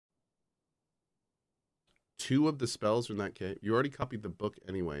2 of the spells are in that cave. You already copied the book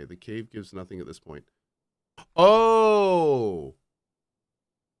anyway. The cave gives nothing at this point. Oh!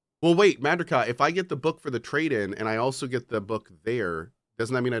 Well, wait, Madrika, if I get the book for the trade-in and I also get the book there,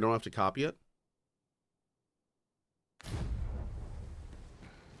 doesn't that mean I don't have to copy it?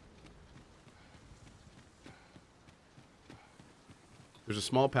 There's a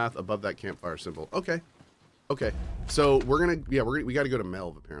small path above that campfire symbol. Okay. Okay. So we're gonna, yeah, we got to go to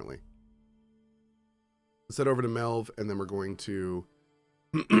Melv apparently. Let's head over to Melv and then we're going to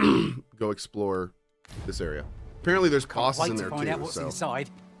go explore this area. Apparently there's bosses in there too. Out what's inside.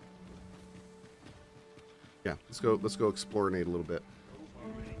 Yeah, let's go explore Nate a little bit.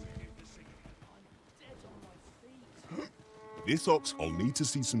 This ox, I'll need to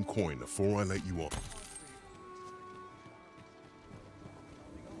see some coin before I let you on.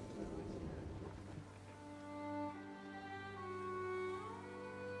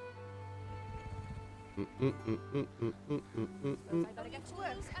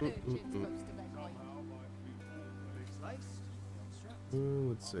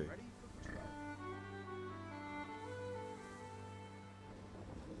 Let's see.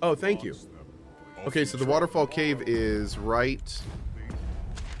 Oh, thank you. Okay, so the waterfall cave is right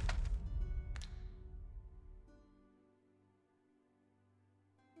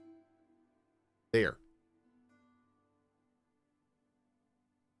there.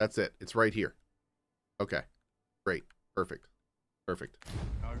 That's it. It's right here. Okay. Great. Perfect. Perfect.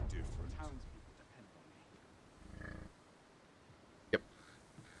 Yep.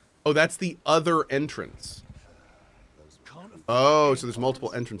 Oh, that's the other entrance. Oh, so there's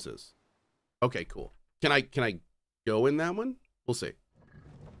multiple entrances. Okay, cool. Can I go in that one? We'll see.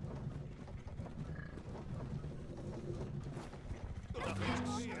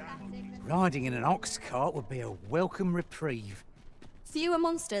 Riding in an ox cart would be a welcome reprieve. Fewer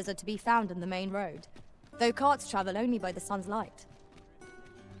monsters are to be found on the main road, though carts travel only by the sun's light.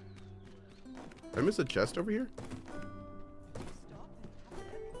 Did I miss a chest over here?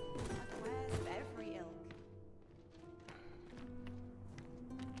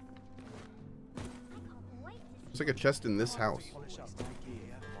 There's like a chest in this house.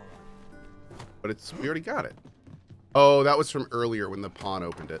 But we already got it. Oh, that was from earlier when the pawn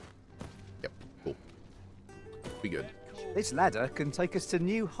opened it. Yep, cool. Be good. This ladder can take us to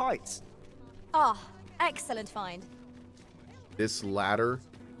new heights. Ah, excellent find. This ladder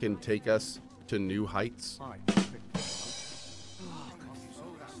can take us to new heights.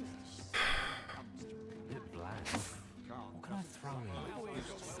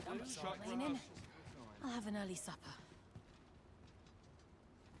 I'll have an early supper.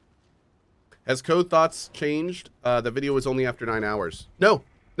 Has Cohh thoughts changed? The video was only after 9 hours. No,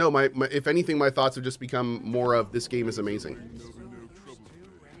 my if anything, my thoughts have just become more of this game is amazing.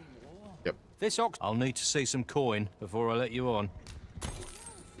 Yep. This ox. I'll need to see some coin before I let you on.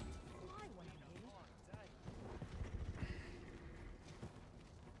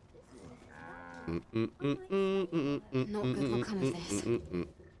 Not good will come of this.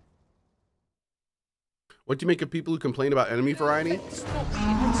 What do you make of people who complain about enemy variety?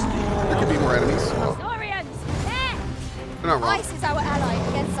 There could be more enemies. They're not wrong. Ice is our ally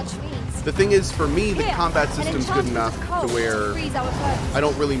against such fiends. The thing is, for me, the combat system's good enough to where I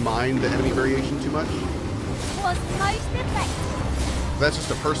don't really mind the enemy variation too much. Was most effective. That's just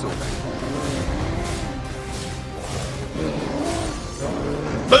a personal thing.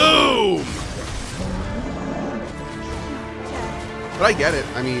 Boom! But I get it.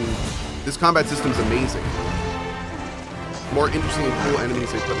 I mean, this combat system's amazing. The more interesting and cool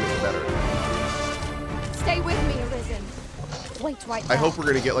enemies they put in it, the better. Stay with me, Arisen. Wait right there. I hope we're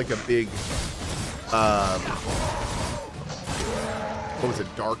gonna get like a big, what was it,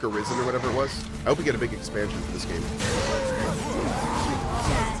 Dark Arisen or whatever it was? I hope we get a big expansion for this game.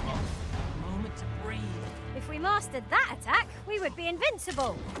 If we mastered that attack, we would be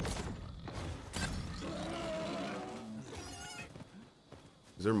invincible.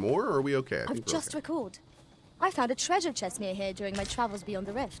 Is there more, or are we okay? I've just recalled. I found a treasure chest near here during my travels beyond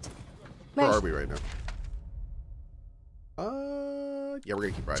the rift. Where are we right now? Yeah, we're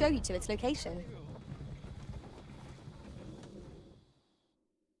gonna keep riding. Show you to its location.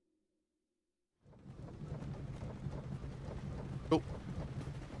 Oh.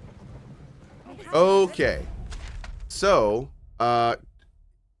 Okay. So,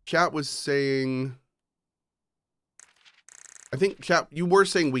 chat was saying, I think chat, you were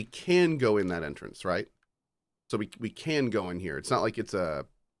saying we can go in that entrance, right? So we can go in here. It's not like it's a,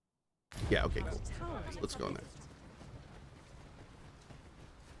 yeah, okay, cool. Let's go in there.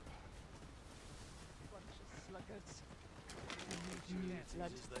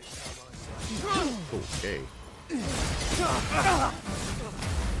 blood. Okay.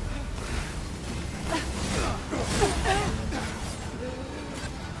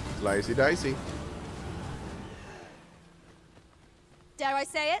 Slicey dicey. Dare I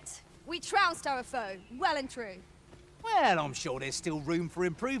say it? We trounced our foe, well and true. Well, I'm sure there's still room for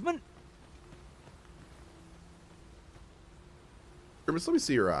improvement. Grimbus, let me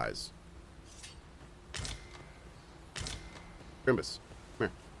see your eyes. Grimbus, come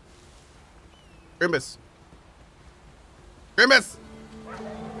here. Grimbus. Grimbus!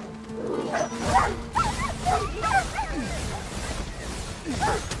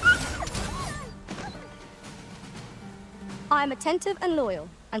 I am attentive and loyal,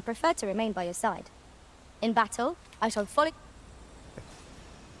 and prefer to remain by your side. In battle, I shall follow...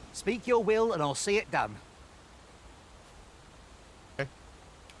 Speak your will and I'll see it done. Okay.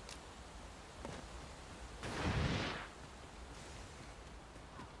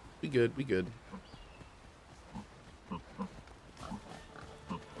 We good, we good.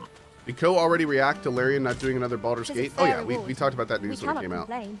 Did Cohh already react to Larian not doing another Baldur's Tis a Gate? Oh yeah, fair we reward. talked about that We news when it cannot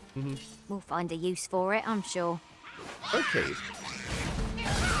came out. complain. We'll find a use for it, I'm sure. Okay.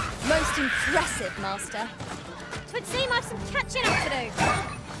 Most impressive, Master. Twould seem I've some catching up to do.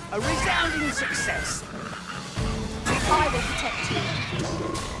 A resounding success. I will protect you.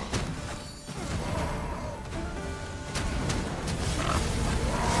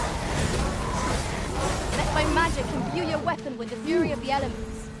 Let my magic imbue your weapon with the fury of the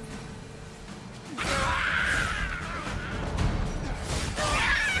elements.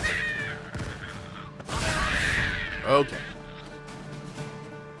 Okay.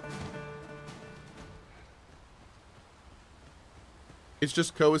 It's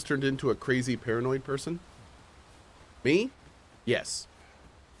just Cohh has turned into a crazy paranoid person? Me? Yes.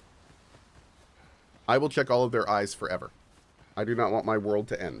 I will check all of their eyes forever. I do not want my world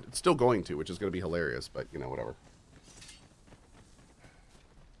to end. It's still going to, which is going to be hilarious, but, you know, whatever.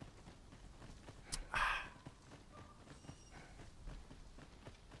 I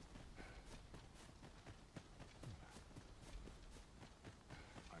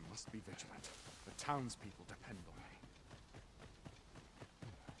must be vigilant. The townspeople depend on me.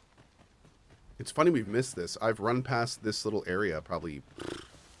 It's funny we've missed this. I've run past this little area probably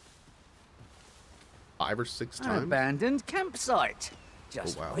 5 or 6 An times. abandoned campsite.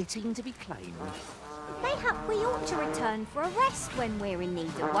 Just Oh, wow. waiting to be claimed. Mayhap we ought to return for a rest when we're in need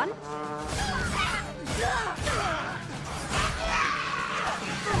of one.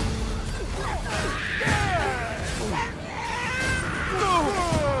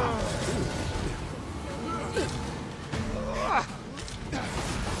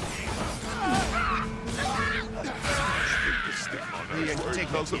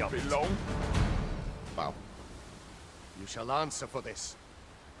 Doesn't belong. Wow. You shall answer for this.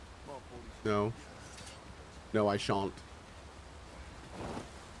 No. No, I shan't.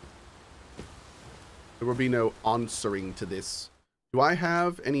 There will be no answering to this. Do I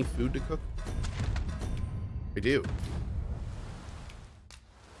have any food to cook? I do.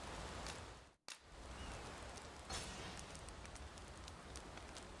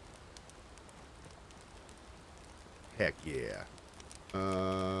 Heck yeah.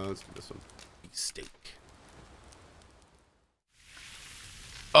 Let's do this one. Steak.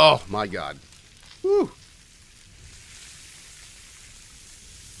 Oh my god. Whew.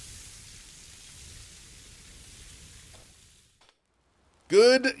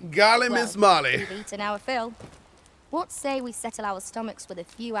 Good golly, Miss Molly. We've eaten our fill. What say we settle our stomachs with a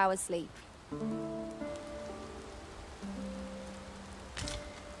few hours sleep?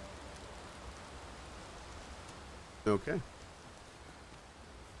 Okay.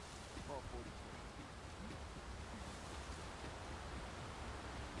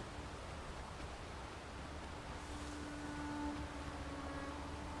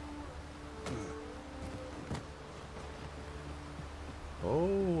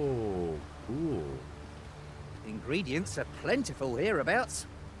 Oh, cool. Ingredients are plentiful hereabouts.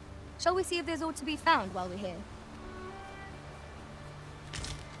 Shall we see if there's aught to be found while we're here?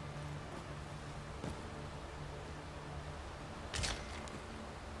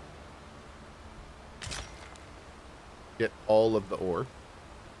 Get all of the ore.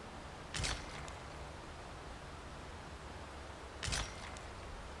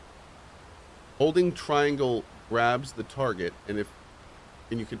 Holding triangle grabs the target, and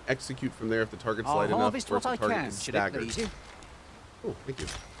you can execute from there if the target's I'll light enough harvest or if what the I target can, is should it staggered. please you. Oh, thank you.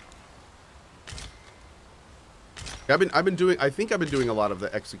 I've been doing. I think I've been doing a lot of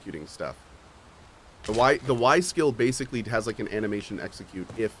the executing stuff. The Y skill basically has like an animation execute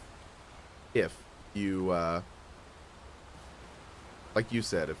if you Like you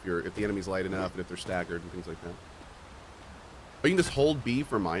said, if the enemy's light enough and if they're staggered and things like that. Oh, you can just hold B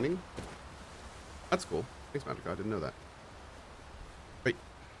for mining? That's cool. Thanks, Magic. I didn't know that. Wait.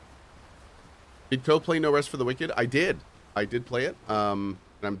 Did Cohh play No Rest for the Wicked? I did. I did play it. And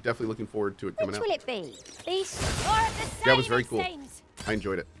I'm definitely looking forward to it coming out. Which will it be? These are the same. Yeah, it was very cool. Seems. I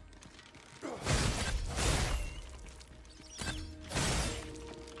enjoyed it.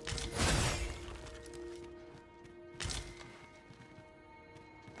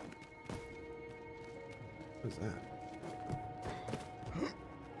 What is that?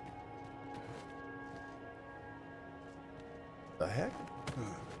 The heck?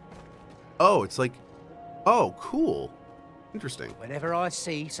 Oh, it's like... Oh, cool. Interesting. Whenever I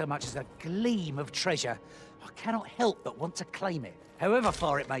see so much as a gleam of treasure, I cannot help but want to claim it, however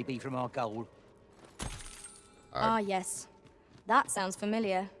far it may be from our goal. Ah, yes. That sounds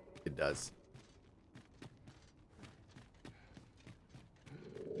familiar. It does.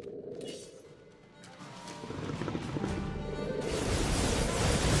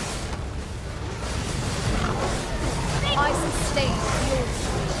 I sustain your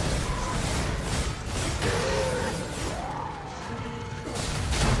speed.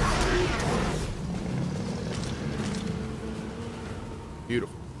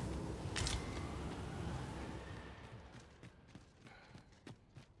 Beautiful.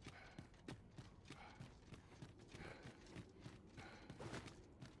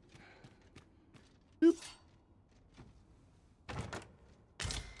 Boop.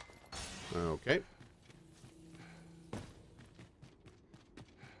 Okay.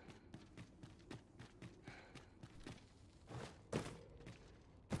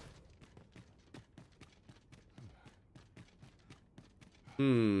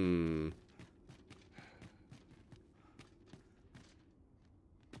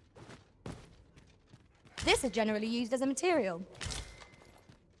 This is generally used as a material.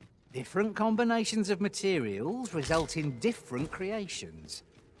 Different combinations of materials result in different creations.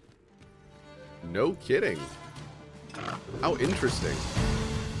 No kidding. How interesting.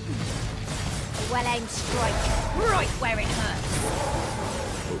 A well-aimed strike, right where it hurts.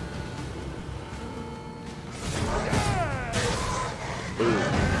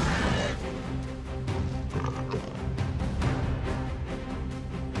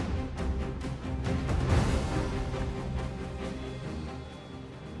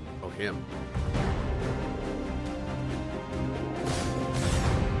 Oh, him.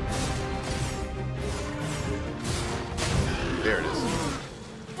 There it is.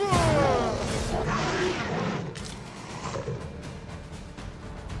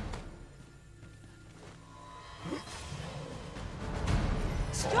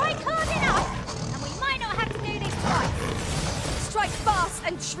 Strike hard enough, and we might not have to do this twice. Strike fast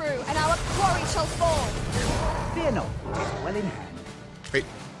and true, and our quarry shall fall. Fear not, it is well in hand. Wait.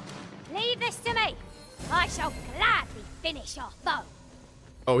 Leave this to me. I shall gladly finish our foe.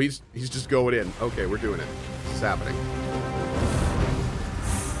 Oh, he's just going in. Okay, we're doing it. This is happening.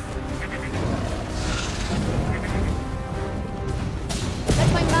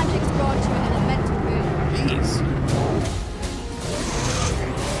 Let my magic grant you an elemental boon. Jeez.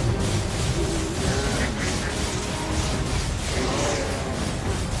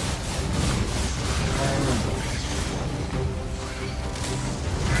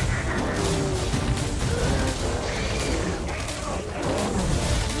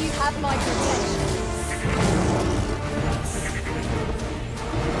 You have my protection.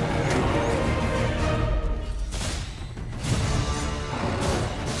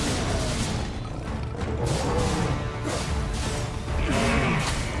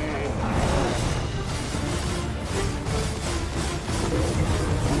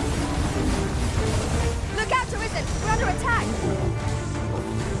 Look out, Arisen! We're under attack!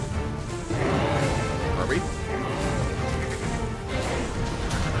 Are we?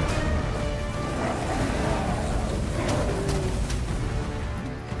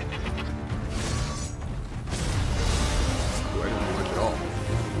 Ooh, I didn't do much at all.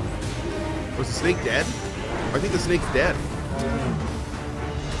 Was the snake dead? I think the snake's dead.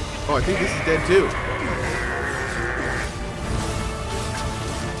 Oh, I think this is dead too.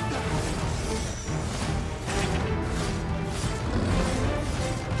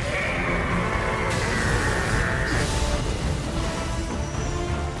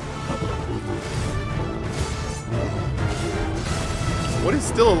 What is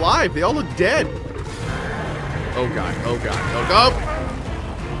still alive? They all look dead. Oh god, oh god, oh god.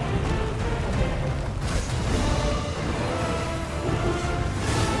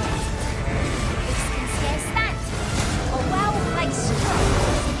 This can scarce stand. A well-placed strike,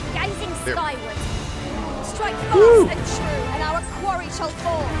 gazing There. skyward. Strike fast Woo! and true, and our quarry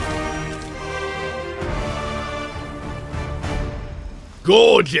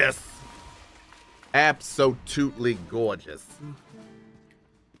gorgeous. Absolutely gorgeous.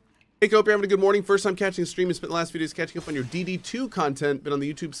 Hey, Cohh, you're having a good morning. First time catching a stream and spent the last few days catching up on your DD2 content. Been on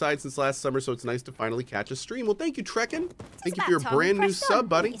the YouTube side since last summer, so it's nice to finally catch a stream. Well, thank you, Trekken. Thank you for your brand new sub,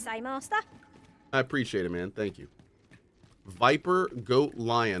 buddy. You say, Master? I appreciate it, man. Thank you. Viper, goat,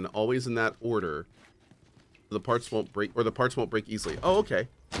 lion, always in that order. The parts won't break, or the parts won't break easily. Oh, okay.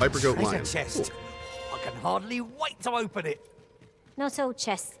 Viper, goat, lion. Chest. Cool. I can hardly wait to open it. Not all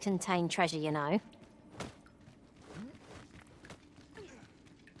chests contain treasure, you know.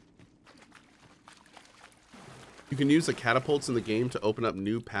 You can use the catapults in the game to open up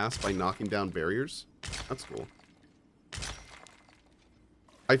new paths by knocking down barriers. That's cool.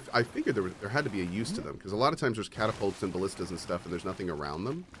 I figured there had to be a use to them, because a lot of times there's catapults and ballistas and stuff, and there's nothing around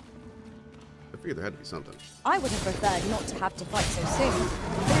them. I figured there had to be something. I would have preferred not to have to fight so soon,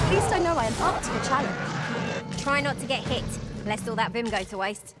 but at least I know I am up to the challenge. Try not to get hit, lest all that vim go to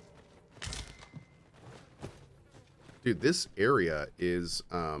waste. Dude, this area is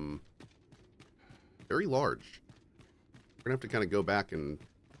very large. We're gonna have to kind of go back and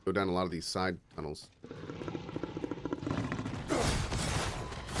go down a lot of these side tunnels.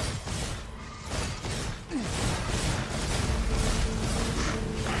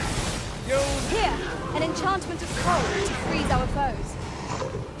 Here, an enchantment of Cohh to freeze our foes.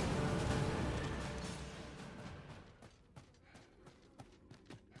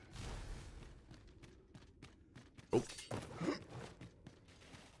 Oh.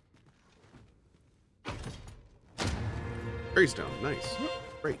 Greystone, nice.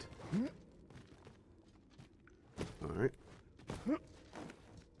 Great. Alright.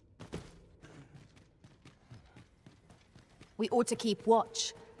 We ought to keep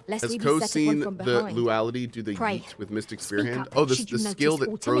watch, lest Has we be Cohh set seen upon from the behind. Luality do the Pray, yeet with Mystic speak Spear Hand? up, Oh, the should you skill notice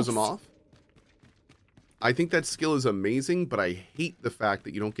that aught throws them amiss. off? I think that skill is amazing, but I hate the fact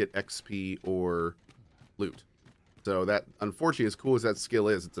that you don't get XP or loot. So that, unfortunately, as cool as that skill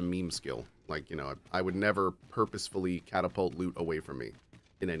is, it's a meme skill. Like, you know, I would never purposefully catapult loot away from me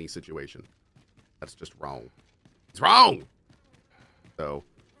in any situation. That's just wrong. It's wrong! So,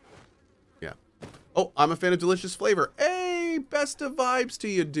 yeah. Oh, I'm a fan of delicious flavor. Hey, best of vibes to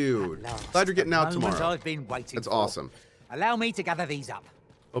you, dude. Glad you're getting out tomorrow. I've been waiting That's for. awesome. Allow me to gather these up.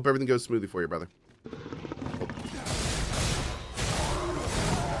 Hope everything goes smoothly for you, brother.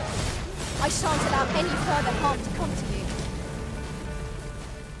 I shan't allow any further harm to come to you.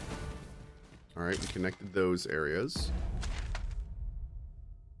 All right, we connected those areas.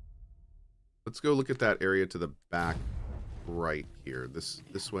 Let's go look at that area to the back right here. This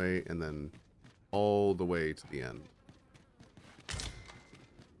way, and then all the way to the end.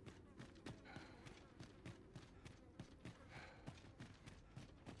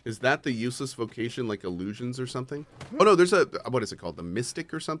 Is that the useless vocation, like illusions or something? Oh no, there's a, what is it called? The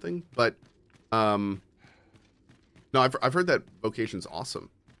mystic or something? But, no, I've heard that vocation's awesome.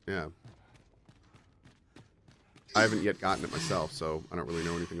 Yeah. I haven't yet gotten it myself, so I don't really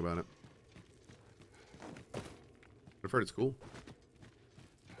know anything about it. I've heard it's cool.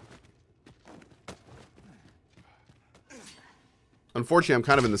 Unfortunately, I'm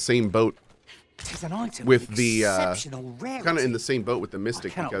kind of in the same boat with the kind of in the same boat with the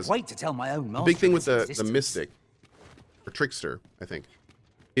mystic, because wait to tell my own the big thing with the mystic or trickster, I think,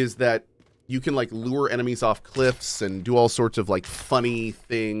 is that you can like lure enemies off cliffs and do all sorts of like funny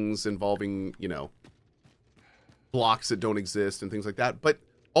things involving, you know, blocks that don't exist and things like that. But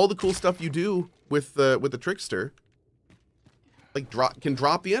all the cool stuff you do with the trickster, like can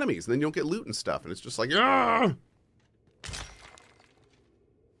drop the enemies, and then you don't get loot and stuff, and it's just like, ah!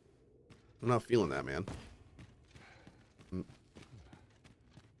 I'm not feeling that, man.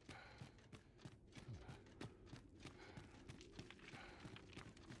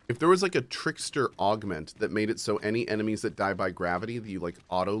 If there was like a trickster augment that made it so any enemies that die by gravity, that you like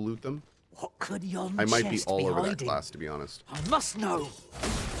auto loot them, what could yon I might be chest all over that hiding? class, to be honest. I must know.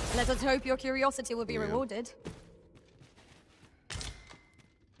 Let us hope your curiosity will be rewarded.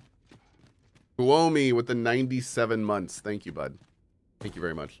 Uomi with the 97 months. Thank you, bud. Thank you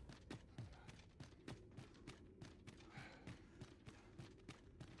very much.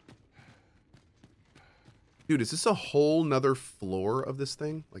 Dude, is this a whole nother floor of this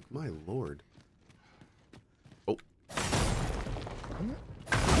thing? Like, my lord. Oh.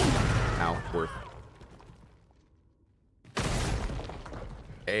 Ow, worth.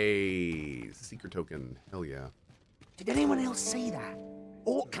 Hey, secret token. Hell yeah. Did anyone else see that?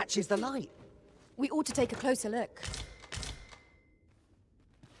 Orc catches the light. We ought to take a closer look.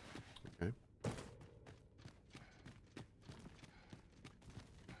 Okay.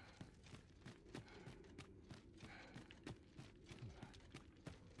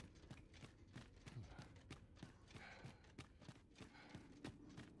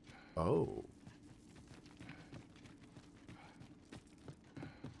 Oh.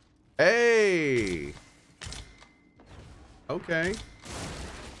 Hey! Okay.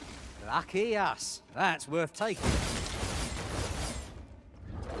 Lucky us. That's worth taking.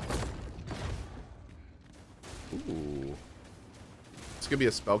 Ooh. It's gonna be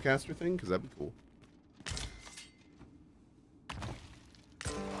a spellcaster thing? Because that'd be cool.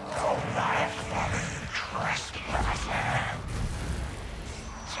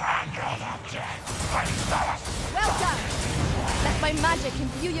 Well done! Let my magic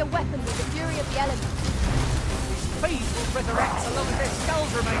imbue your weapon with the fury of the elements. These will resurrect so long as their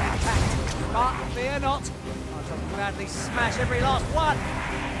skulls remain intact. But fear not. I shall gladly smash every last one.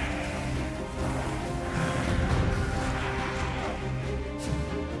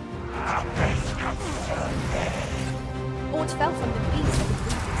 Ort fell from the beast of the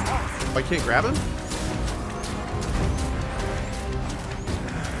Queen's house. Oh, I can't grab him?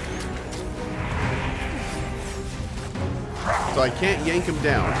 So I can't yank him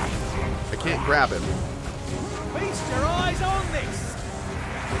down. I can't grab him. Feast your eyes on this.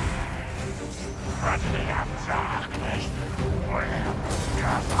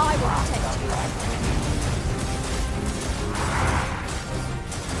 I will protect you.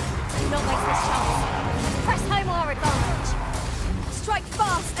 Do not waste this chance. Press home our advantage. Strike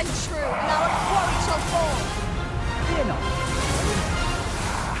fast and true, and our quarry shall fall. Fear not.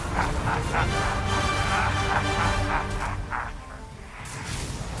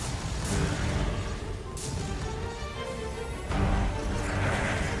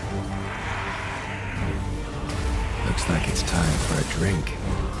 Looks like it's time for a drink.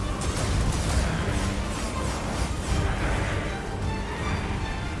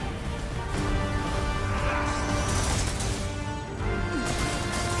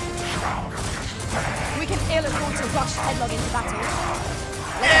 We can ill afford to rush headlong into battle.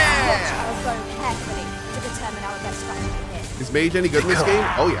 Let's watch our bow carefully to determine our best strategy here. Is mage any good in this game?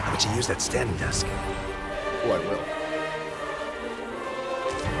 Oh yeah. How about you use that standing desk? Oh, I will.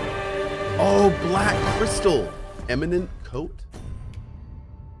 Oh, black crystal. Eminent coat?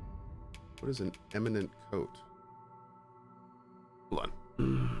 What is an eminent coat? Hold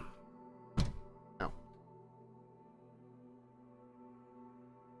on. Ow.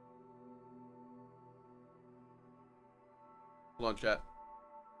 Hold on, chat.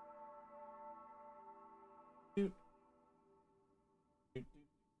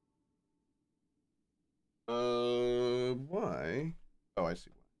 Why? Oh, I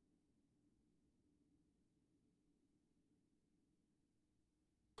see why.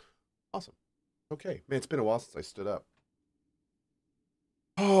 Awesome. Okay. Man, it's been a while since I stood up.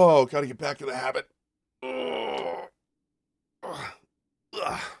 Oh, gotta get back to the habit. Ugh.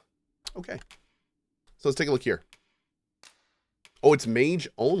 Ugh. Okay. So let's take a look here. Oh, it's mage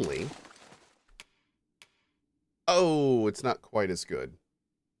only. Oh, it's not quite as good.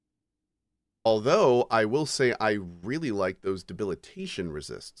 Although, I will say I really like those debilitation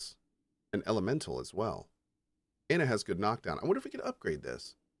resists. And elemental as well. And it has good knockdown. I wonder if we could upgrade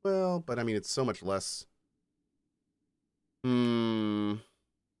this. Well, but I mean, it's so much less.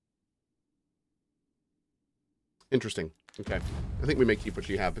 Interesting. Okay. I think we may keep what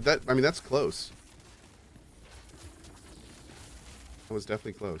you have. But that, I mean, that's close. That was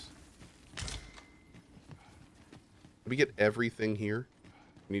definitely close. Did we get everything here?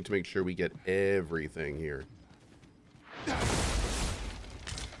 We need to make sure we get everything here.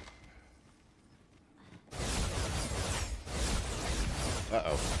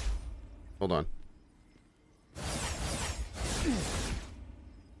 Uh-oh. Hold on.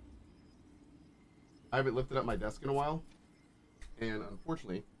 I haven't lifted up my desk in a while. And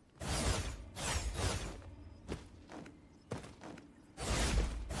unfortunately...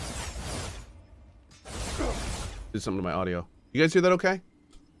 did something to my audio. You guys hear that okay?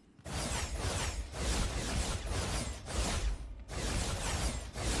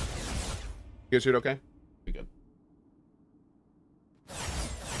 You guys hear it okay? Be good.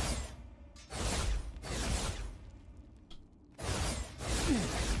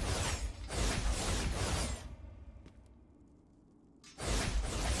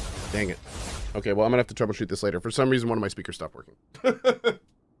 Dang it. Okay, well, I'm gonna have to troubleshoot this later. For some reason, one of my speakers stopped working.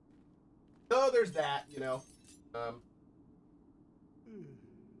 So there's that, you know. What are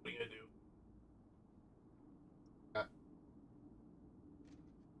you gonna do?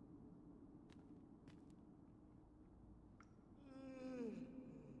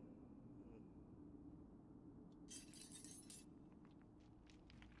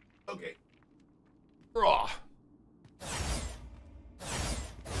 Okay. Raw.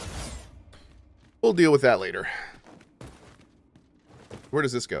 We'll deal with that later. Where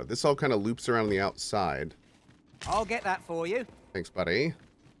does this go? This all kind of loops around on the outside. I'll get that for you. Thanks, buddy.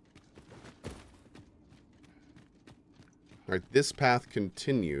 All right, this path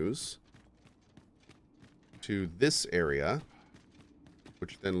continues to this area,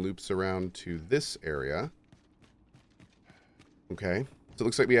 which then loops around to this area. Okay, so it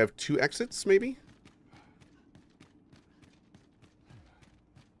looks like we have 2 exits, maybe?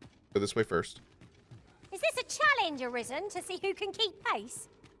 Go this way first. Is this a challenge arisen to see who can keep pace?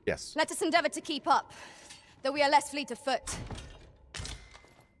 Yes. Let us endeavor to keep up, though we are less fleet of foot.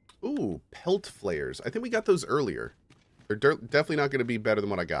 Ooh, pelt flares. I think we got those earlier. They're definitely not going to be better than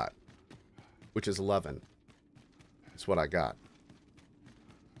what I got, which is 11. That's what I got.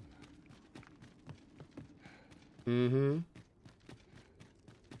 Mm-hmm.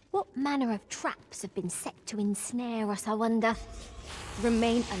 What manner of traps have been set to ensnare us, I wonder?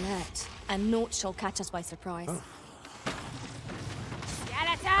 Remain alert, and naught shall catch us by surprise. Oh.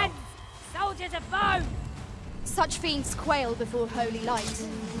 Skeletons! Soldiers of bone! Such fiends quail before holy light.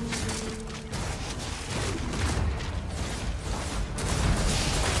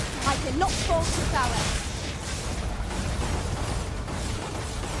 I cannot fall to power.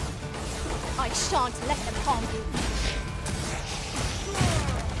 I shan't let them harm you.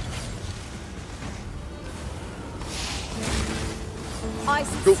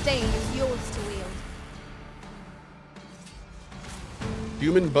 Icy stain is yours to wield.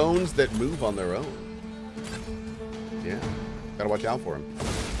 Human bones that move on their own. Yeah, gotta watch out for him.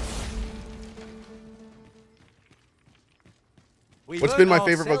 What's been my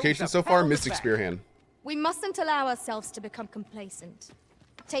favorite vocation so far? Mystic Spearhand. We mustn't allow ourselves to become complacent.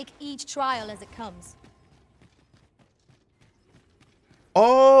 Take each trial as it comes.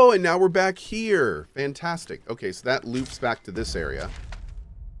 Oh, and now we're back here. Fantastic. Okay, so that loops back to this area.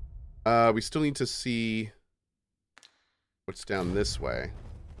 We still need to see what's down this way.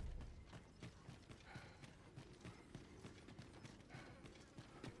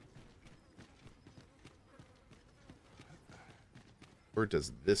 Where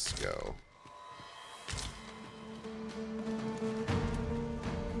does this go?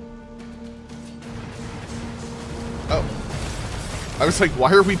 Oh. I was like,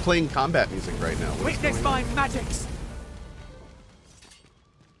 why are we playing combat music right now? What is Witness going on? my magics!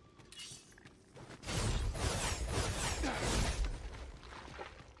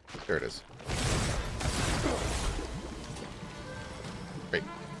 There it is. Great.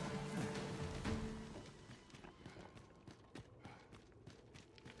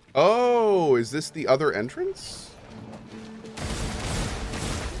 Oh, is this the other entrance?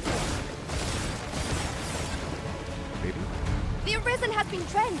 Maybe. The Arisen has been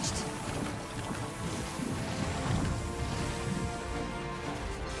drenched.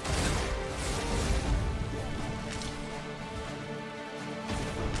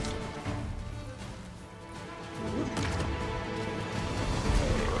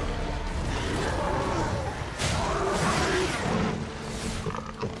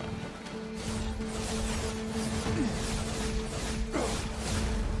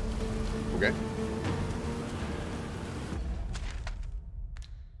 Okay.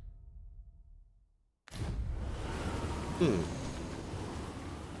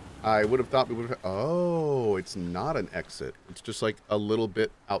 I would have thought we would have... Oh, it's not an exit. It's just like a little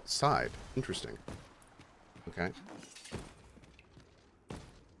bit outside. Interesting. Okay.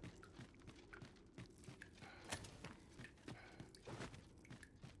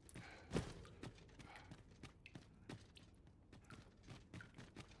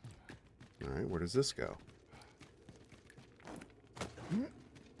 All right, where does this go?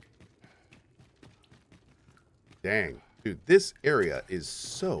 Dang. Dude, this area is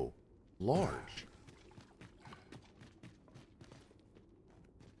so large.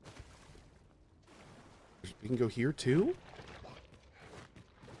 We can go here too?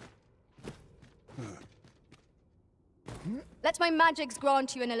 Let my magics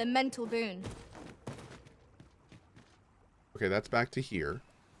grant you an elemental boon. Okay, that's back to here.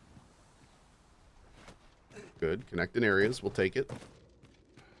 Good. Connecting areas. We'll take it.